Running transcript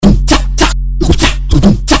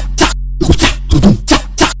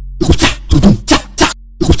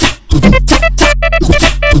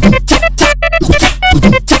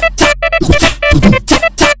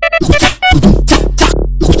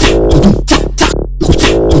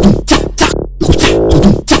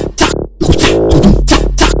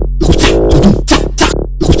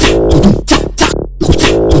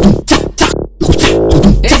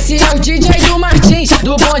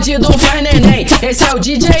Esse é o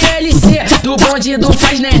DJ LC do bonde do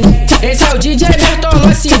Faz Neném. Esse é o DJ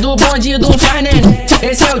Bertolossi do bonde do Faz Neném.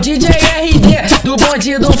 Esse é o DJ RD do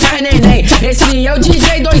bonde do Faz Neném. Esse é o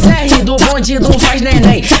DJ 2R do bonde do Faz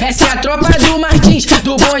Neném. Essa é a tropa do Martins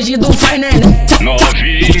do bonde do Faz Neném.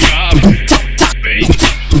 Novinha,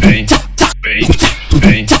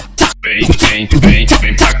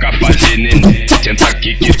 vem pra cá fazer neném. Senta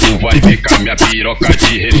aqui que tu vai ver com a minha piroca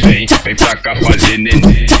de refém. Vem pra cá fazer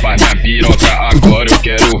neném, faz minha piroca agora, eu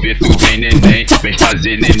quero ver tu vem neném. Vem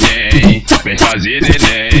fazer neném, vem fazer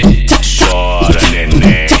neném. Chora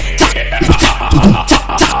neném.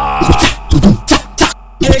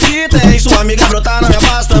 Que tem? Sua amiga brotar na minha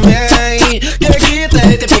base também. Que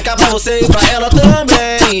tem? Tem pica pra você e pra ela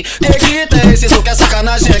também. Que tem? Se tu quer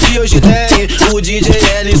sacanagem aqui hoje tem. O DJ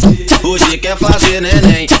LC hoje quer fazer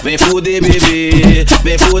neném. Vem fuder bebê,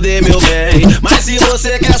 vem fuder meu bem. Mas se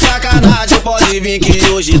você quer sacanagem pode vir que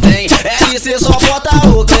hoje tem. LC só bota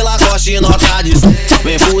o que ela gosta e nota de 100.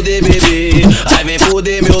 Vem fuder bebê, ai vem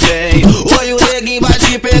fuder meu bem. Oi, o neguinho vai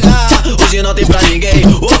te pegar, hoje não tem pra ninguém.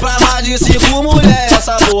 Ou pra mais de 5 mulheres,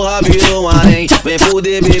 essa porra virou um harém. Vem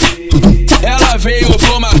fuder bebê. Ela veio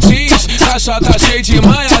pro Martins, caixa tá cheio de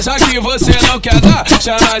manha. Já que você não quer dar,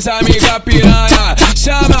 chama as amiga piranha.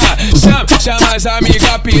 Chama as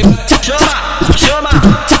amiga piranha.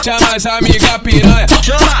 Chama as amiga piranha.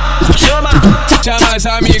 Chama as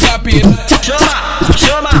amiga piranha.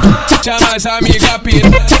 Chama as amiga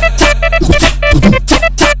piranha.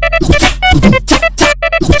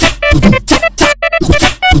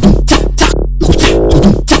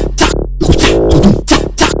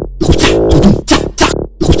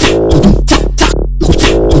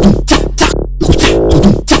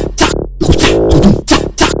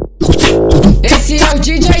 Esse é o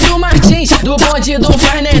DJ do Martins do bonde do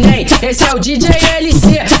Faz Neném. Esse é o DJ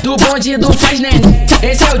LC do bonde do Faz Neném.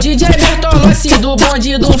 Esse é o DJ Bertolossi do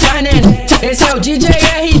bonde do Faz Neném. Esse é o DJ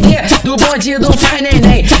RD do bonde do Faz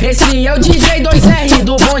Neném. Esse é o DJ 2R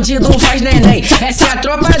do bonde do Faz Neném. Essa é a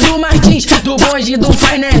tropa do Martins do bonde do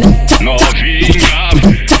Faz Neném. Novinha,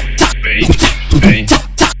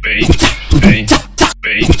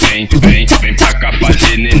 vem pra cá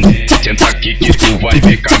fazer neném. Senta aqui que tu vai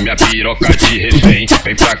ver com a minha piroca de refém.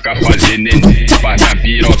 Vem pra cá fazer neném, faz minha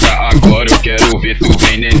piroca agora, eu quero ver tu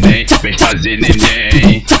vem neném. Vem fazer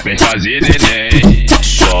neném, vem fazer neném.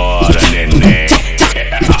 Chora neném.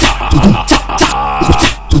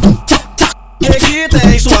 Que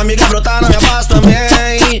tem? Sua amiga brotar na minha base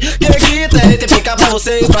também. Que tem? Tem pica pra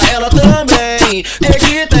você e pra ela também.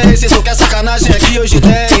 Que tem? Se tu quer sacanagem aqui hoje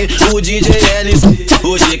tem. O DJ LC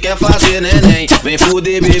hoje quer fazer neném. Vem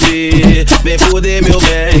fuder bebê, vem fuder meu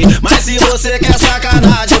bem. Mas se você quer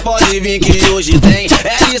sacanagem pode vir que hoje tem.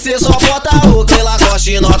 LC só bota o que ela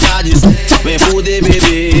gosta e nota de 100. Vem fuder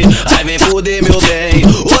bebê, ai vem fuder meu bem.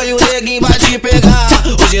 Oi, o neguinho vai te pegar,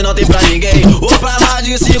 hoje não tem pra ninguém. Ou pra mais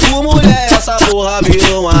de 5 mulheres, essa porra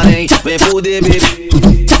virou um harém. Vem fuder bebê.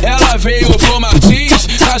 Ela veio pro Martins,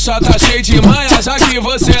 caixa tá cheio de manha. Já que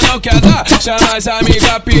você não quer dar, chama as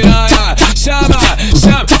amiga piranha. Chama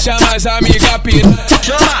as amiga piranha.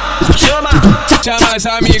 Chama as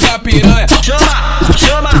amiga piranha.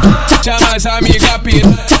 Chama as amiga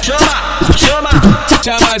piranha.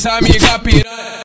 Chama as amiga piranha.